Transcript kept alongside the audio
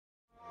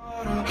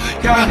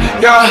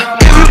Yeah.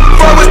 If you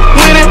fuck with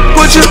winning,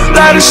 put your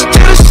lighters to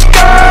the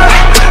sky.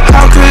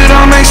 How could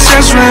I make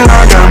sense when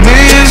I got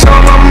millions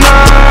on my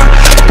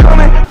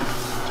mind?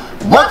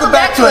 Welcome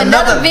back to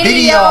another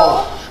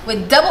video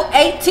with Double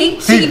AT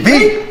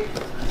TV.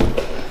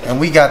 And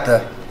we got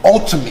the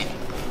ultimate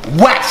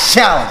wax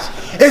challenge.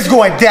 It's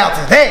going down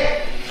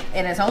today.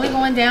 And it's only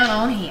going down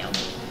on him.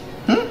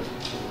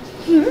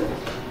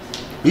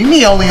 You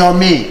mean only on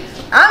me?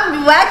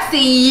 I'm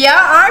waxing your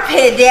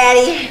armpit,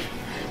 daddy.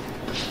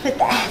 Put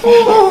that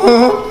thing.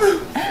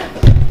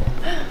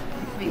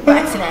 Be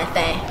waxing that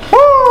thing.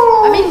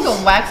 I mean, you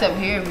can wax up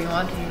here if you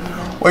want to.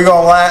 We're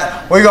gonna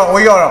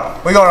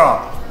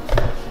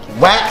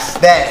wax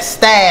that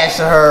stash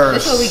of hers.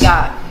 This is what we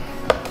got.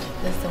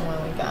 This is the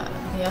one we got.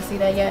 Y'all see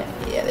that yet?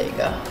 Yeah, there you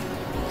go.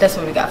 That's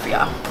what we got for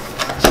y'all.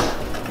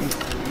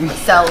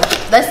 So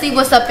let's see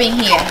what's up in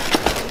here.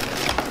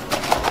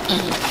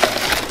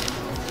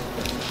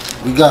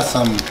 We got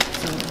some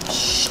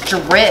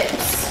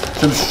Strips.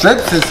 Some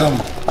strips and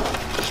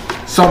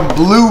some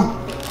blue.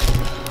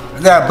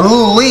 We got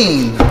blue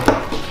lean.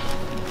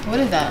 What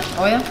is that?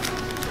 Oil?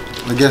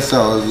 I guess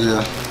so,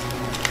 yeah.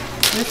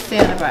 Let's stay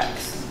on the box.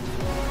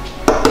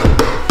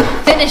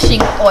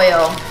 Finishing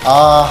oil.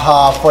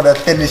 For the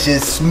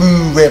finishes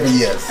smooth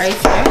areas. Are you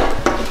scared?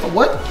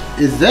 What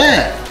is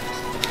that?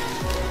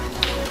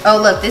 Oh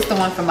look, this is the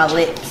one for my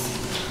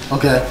lips.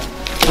 Okay.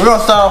 We're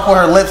gonna start off with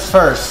her lips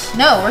first.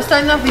 No, we're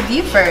starting off with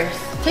you first.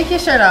 Take your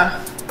shirt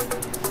off.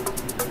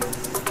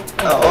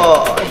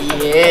 Oh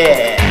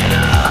yeah.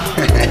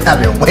 I've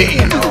been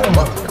waiting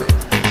on.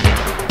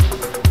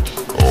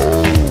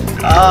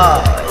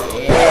 Oh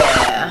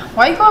yeah.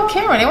 Why you go on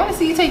camera? They want to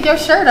see you take your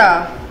shirt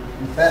off.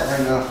 I'm fat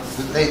right now.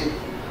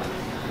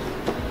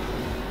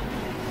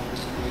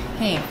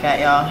 He ain't fat,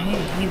 y'all.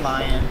 He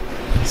lying.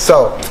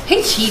 So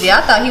He cheated.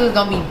 I thought he was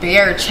gonna be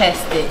bare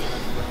chested.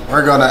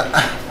 we're gonna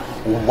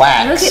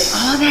wax. Look at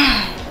all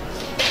that.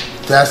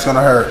 That's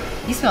gonna hurt.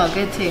 You smell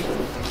good too.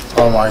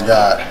 Oh my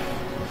god.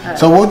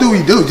 So what do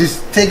we do?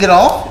 Just take it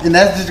off and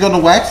that's just gonna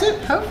wax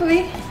it?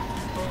 Hopefully.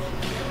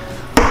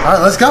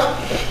 Alright, let's go.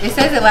 It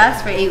says it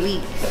lasts for 8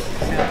 weeks.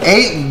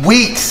 8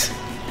 weeks.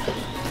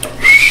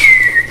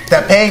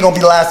 That pain gonna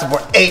be lasting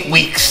for 8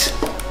 weeks.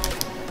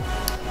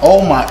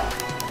 Oh my.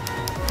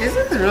 Is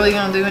this really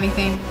gonna do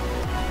anything?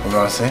 We're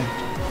gonna see.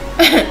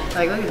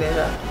 Like, look at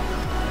that.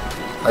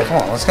 Like, come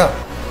on, let's go.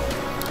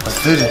 Let's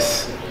do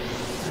this.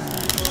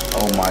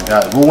 Oh my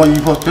god. What one you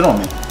supposed to put on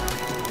me?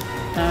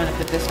 I'm gonna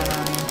put this one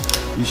on you.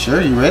 You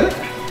sure? You ready? I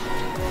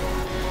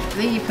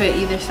think you put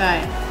either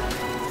side.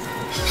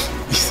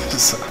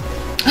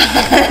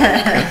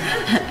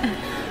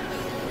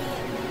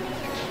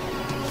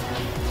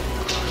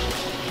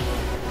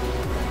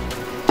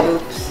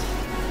 Oops.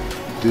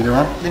 Did it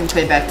wrong? Let me put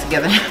it back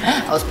together.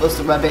 I was supposed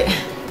to rub it.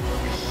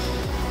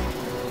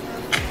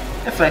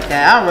 Just like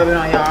that. I'll rub it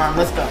on your arm.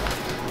 Let's go.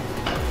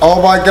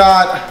 Oh my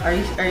god. Are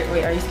you scared?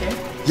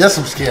 Yes,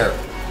 I'm scared.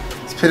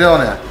 Let's put it on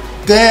there.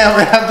 Damn,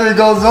 after it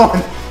goes on,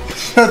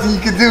 there's nothing you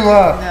can do,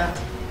 huh?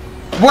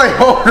 No. Wait,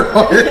 hold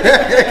on.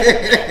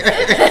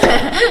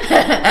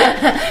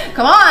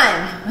 Come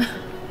on.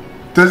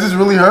 Does this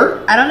really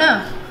hurt? I don't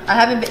know. I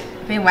haven't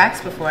been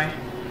waxed before.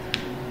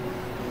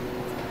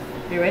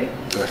 You ready?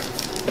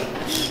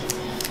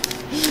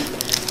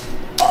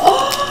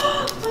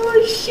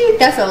 Oh shoot,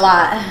 that's a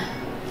lot.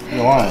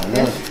 Go on.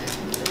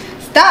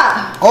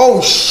 Stop.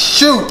 Oh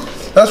shoot,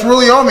 that's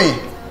really on me.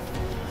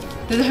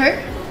 Does it hurt?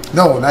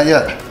 No, not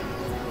yet.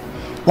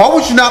 Why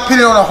would you not put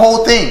it on the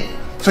whole thing?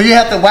 So you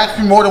have to wax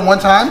me more than one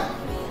time?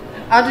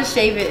 I'll just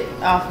shave it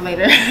off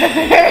later.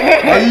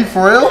 Are you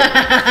for real?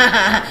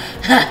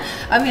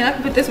 I mean, I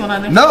can put this one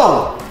on there.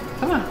 No.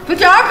 Come on, put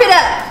your armpit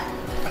up.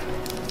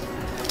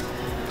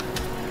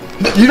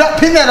 You're not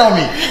pinning that on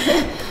me.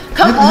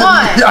 Come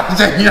on.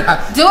 You're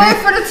not, Do it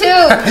for the two.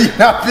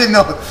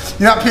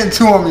 You're not pinning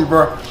two on me,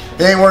 bro.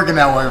 It ain't working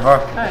that way, bro.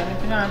 All right,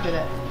 put your armpit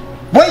up.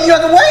 Wait, you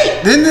have to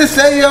wait. Didn't it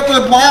say you have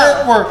to apply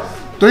it for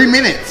 3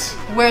 minutes?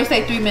 Where it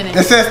say 3 minutes?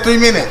 It says 3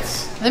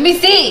 minutes. Let me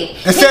see.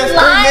 It says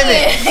 3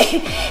 minutes.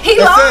 He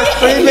It lying, says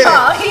 3 minutes.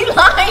 y'all. He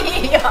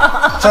lying,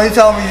 y'all. So you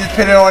telling me you just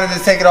put it on and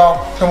just take it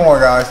off? Come on,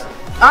 guys.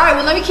 All right,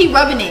 well, let me keep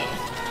rubbing it.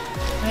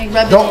 Let me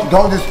rub it.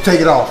 Don't just take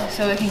it off.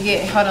 So it can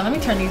get, hold on, let me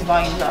turn these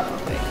volumes off real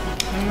quick.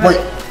 Wait,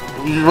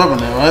 you're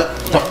rubbing it, right?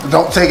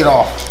 Don't take it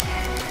off.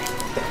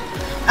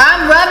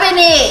 I'm rubbing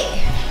it.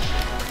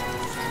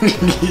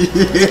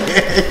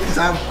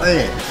 Stop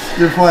playing.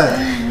 You're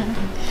playing.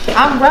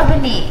 I'm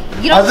rubbing it.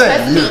 You don't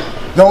trust me.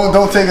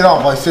 Don't take it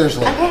off, like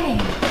seriously. Okay.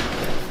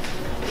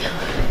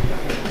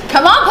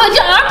 Come on, put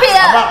your armpit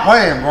I'm up. not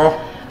playing, bro.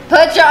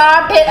 Put your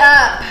armpit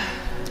up.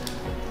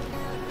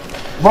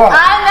 Bro.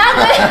 I'm not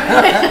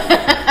gonna...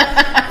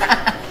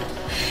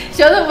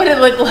 Show them what it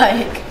looked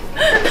like.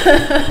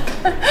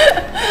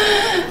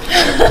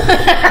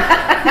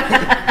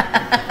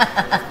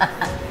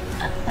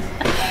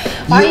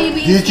 Why are you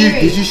being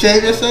serious? Did you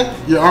shave yourself?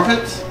 Your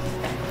armpits?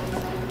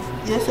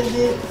 Yes, I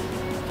did.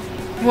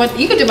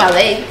 You could do my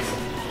legs.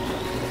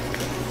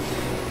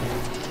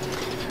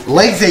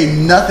 Legs ain't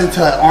nothing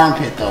to an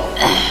armpit though.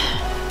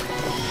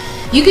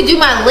 You could do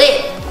my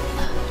lip.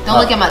 Don't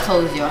look at my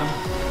toes, y'all.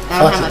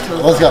 I don't have my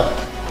toes. Let's go.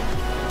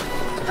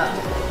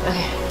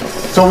 Okay.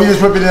 So we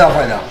just ripping it off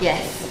right now.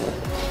 Yes.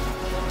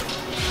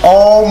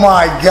 Oh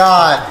my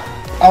God.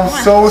 I'm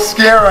so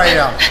scared right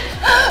now.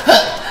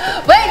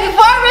 Wait,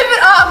 before I rip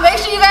it off, make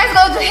sure you guys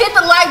go to hit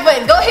the like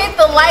button. Go hit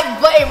the like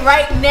button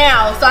right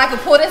now so I can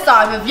pull this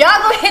off. If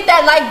y'all go hit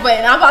that like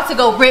button, I'm about to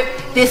go rip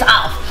this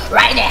off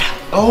right now.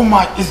 Oh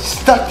my, it's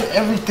stuck to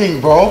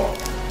everything, bro.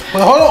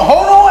 But hold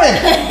on.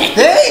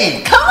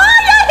 Dang. Come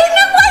on, y'all hit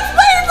them like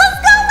buttons. Let's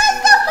go.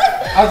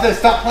 I said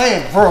stop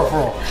playing, bro.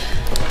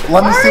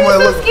 Let me see what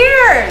it looks like.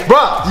 Scared.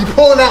 Bro, you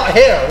pulling out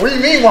hair. What do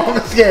you mean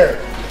I'm scared?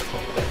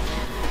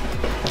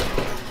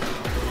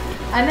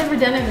 I've never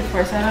done it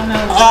before, so I don't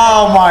know.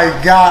 Oh my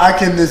God, I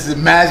can just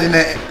imagine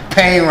that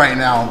pain right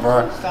now,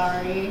 bro.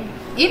 Sorry.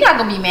 You're not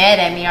gonna be mad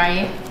at me, are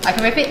you? I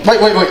can rip it?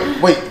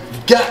 Wait.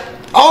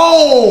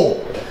 Oh!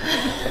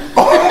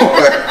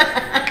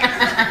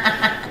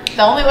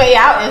 The only way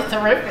out is to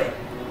rip it.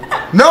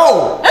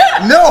 No!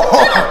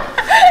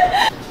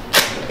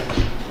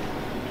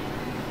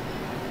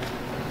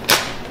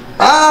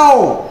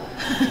 Ow!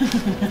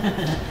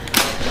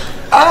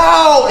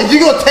 Ow! Is you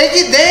gonna take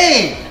it?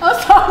 Dang! I'm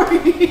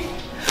sorry.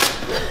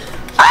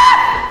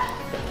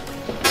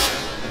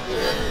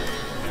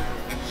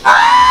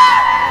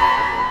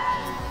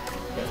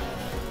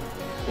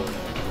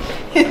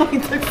 It only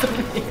took some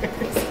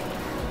years.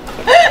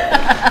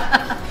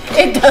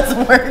 It does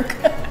work.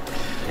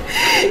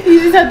 You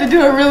just have to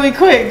do it really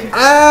quick.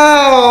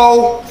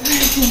 Ow!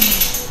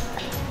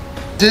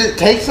 Did it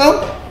take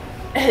some?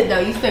 No,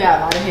 you still got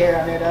a lot of hair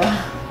on there though.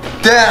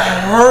 That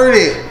hurt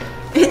it.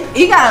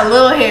 You got a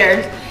little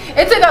hairs.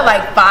 It took out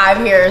like 5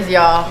 hairs,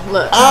 y'all.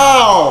 Look.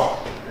 Ow!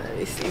 Let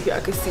me see if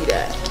y'all can see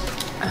that.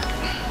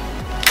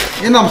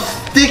 And I'm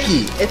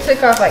sticky. It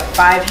took off like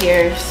 5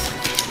 hairs.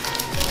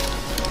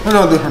 What do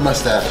I do for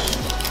mustache?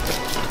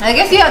 I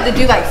guess you have to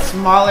do like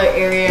smaller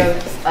areas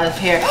of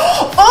hair.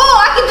 Oh,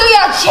 I can do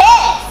your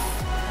chest.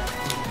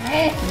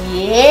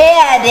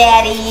 Yeah,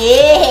 daddy,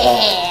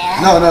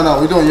 yeah. No.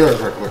 We're doing yours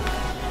real quick.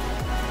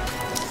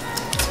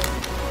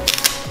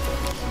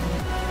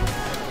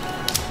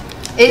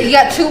 You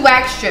got 2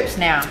 wax strips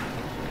now.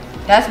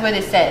 That's what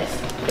it says.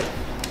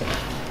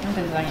 I'm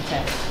putting this on your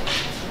chest.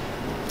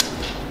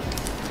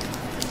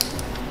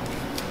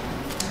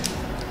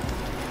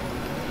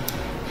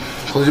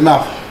 Close your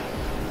mouth.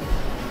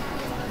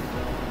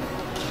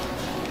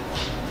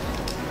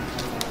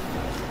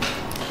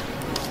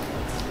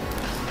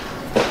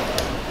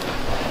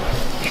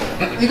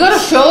 You gotta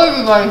show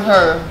everybody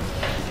her.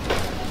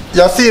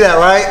 Y'all see that,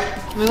 right?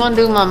 We're gonna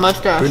do my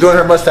mustache. We're doing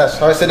her mustache.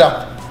 All right, sit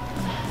down.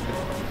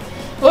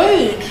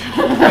 Wait.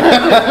 We're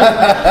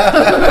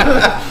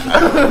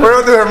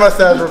gonna do her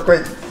mustache real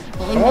quick.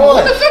 Come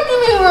What the on. fuck do you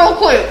mean real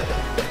quick?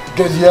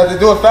 Because you have to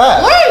do it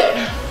fast.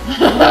 Wait.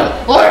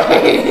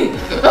 Wait.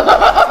 Come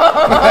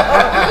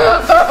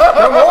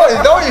on,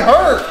 it don't even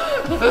hurt.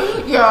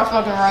 You're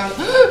fucking right.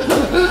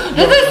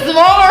 This is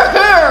smaller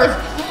hairs,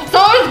 so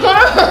it's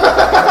gonna hurt.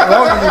 The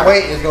longer you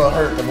wait, it's gonna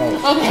hurt the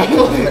most. Okay.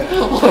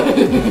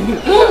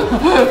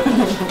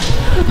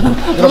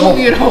 Get up, move.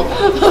 You know.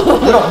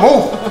 Get up,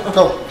 move.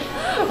 Go.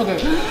 Okay.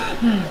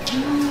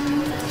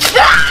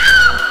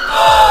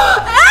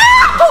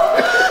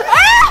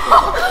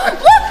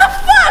 What the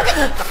fuck?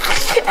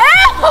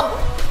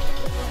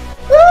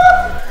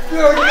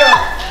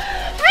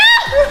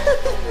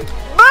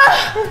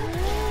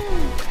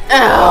 Ow!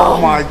 Oh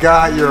my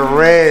God, you're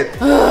red.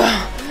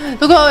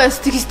 Look at all that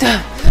sticky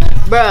stuff.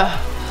 Bruh,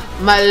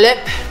 my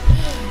lip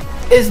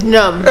is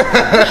numb.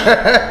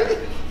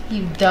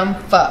 You dumb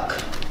fuck.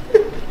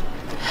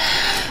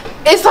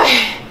 It's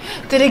like,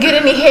 did it get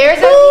any hairs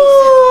at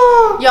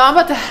least? Y'all, I'm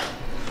about to.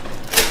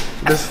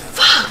 This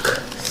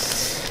Fuck.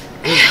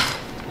 Ew.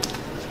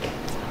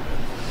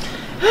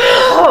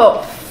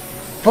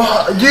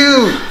 fuck,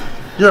 dude,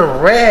 you're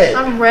red.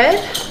 I'm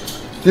red?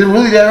 Did it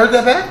really that hurt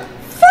that bad?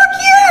 Fuck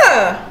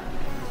yeah.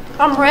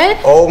 I'm red?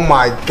 Oh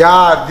my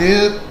God,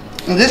 dude.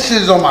 This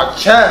shit is on my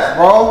chest,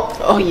 bro.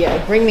 Oh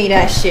yeah, bring me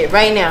that shit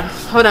right now.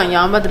 Hold on,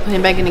 y'all. I'm about to put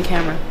him back in the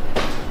camera.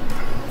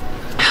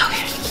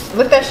 Okay.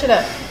 Lift that shit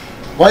up.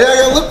 Why y'all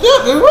gotta lift it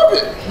up? Just rub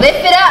it.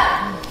 Lift it up.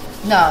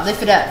 No,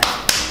 lift it up.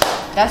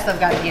 That stuff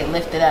gotta get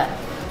lifted up.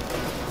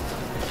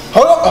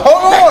 Hold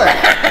on.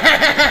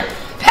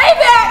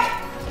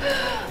 Payback!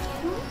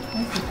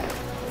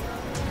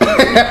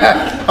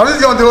 I'm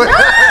just gonna do it. No!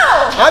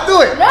 I'll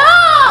do it. No!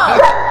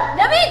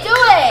 Let me do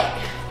it.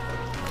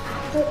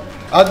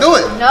 I'll do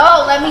it.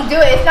 No, let me do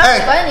it. It's not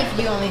Hey. fun if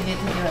you only get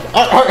to do it.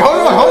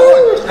 Hold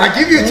on. I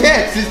give you a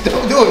chance. Just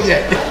don't do it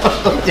yet.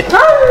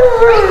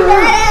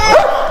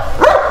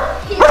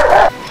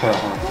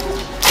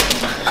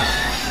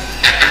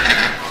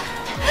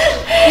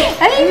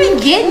 I didn't even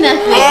get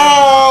nothing.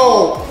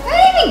 Ow! I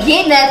didn't even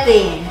get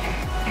nothing.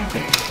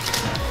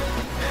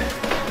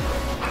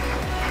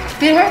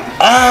 Did it hurt?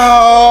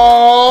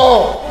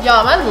 Ow!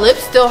 Y'all, my lip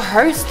still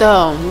hurts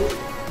though.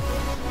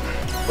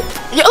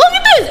 Yo, look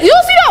at this. You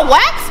don't see that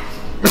wax?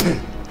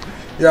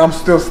 Yeah, I'm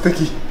still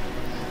sticky.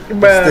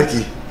 Bruh.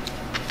 Sticky.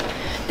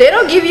 They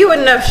don't give you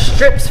enough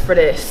strips for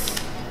this.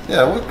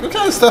 Yeah, what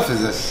kind of stuff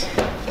is this?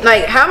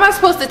 Like, how am I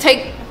supposed to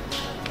take...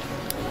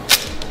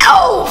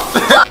 Ow!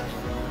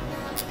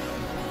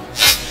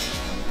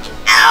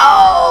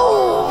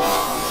 Ow!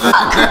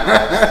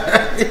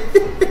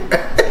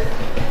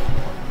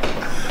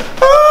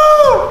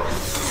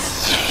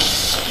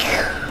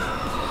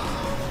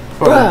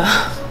 Bruh,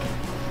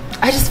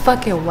 I just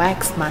fucking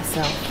waxed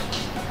myself.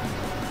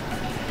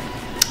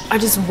 I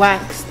just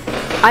waxed.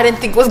 I didn't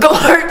think it was gonna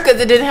hurt because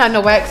it didn't have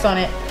no wax on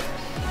it.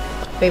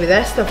 Baby,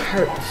 that stuff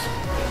hurts.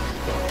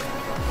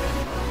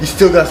 You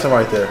still got some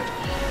right there.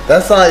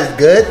 That side is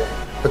good,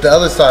 but the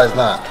other side is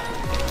not.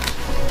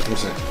 Let me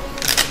see.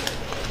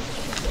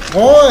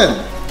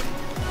 One.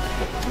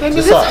 Baby,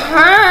 this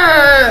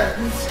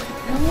hurts.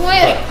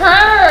 It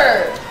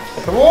hurts.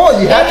 Come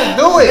on, you have to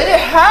do it. It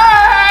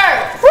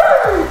hurts. It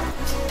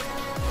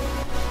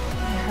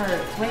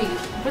hurts. Wait,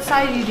 what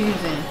side are you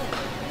using?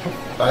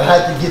 I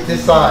had to get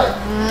this side.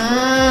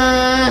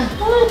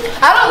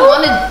 I don't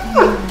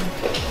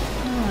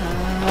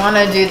want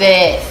to do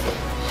this.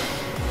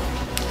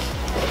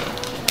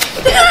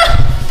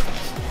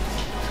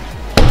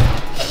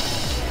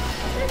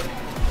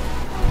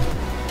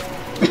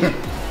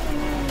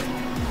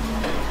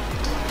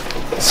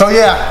 So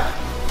yeah.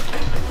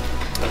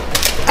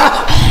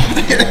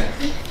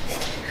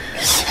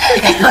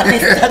 On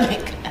his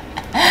stomach.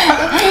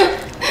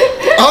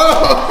 Hold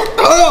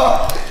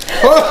on.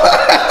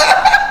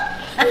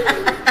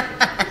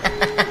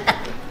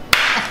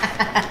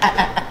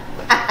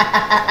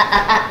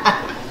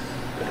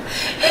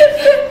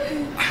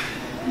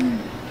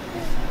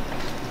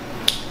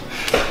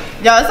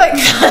 Yo, it's like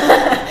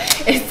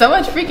it's so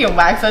much freaking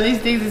wax on these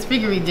things. It's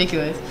freaking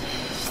ridiculous.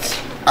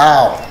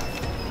 Ow.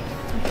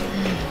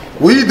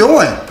 What are you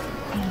doing?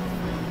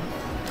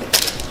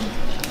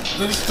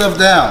 Put this stuff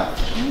down.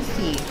 Let me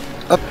see.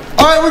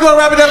 Alright, we're gonna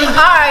wrap it up.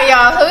 Alright,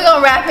 y'all, so we're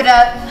gonna wrap it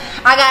up.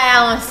 I got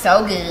Alan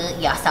so good.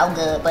 Y'all so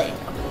good, but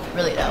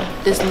really though.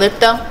 This lip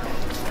though.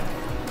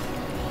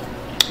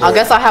 I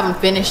guess I'll have him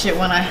finish it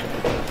when I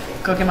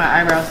go get my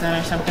eyebrows done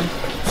or something.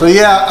 So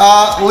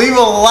yeah, leave a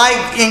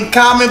like and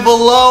comment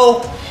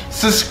below.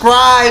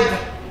 Subscribe.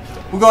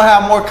 We're gonna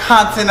have more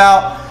content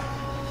out.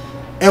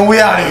 And we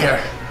out of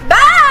here.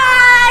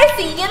 Bye!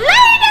 See you later!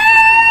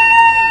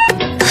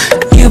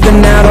 You've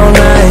been out all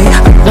night,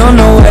 I don't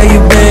know where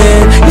you've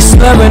been. You're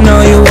slurring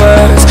all your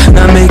words,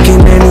 not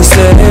making any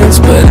sense,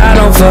 but I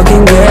don't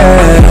fucking get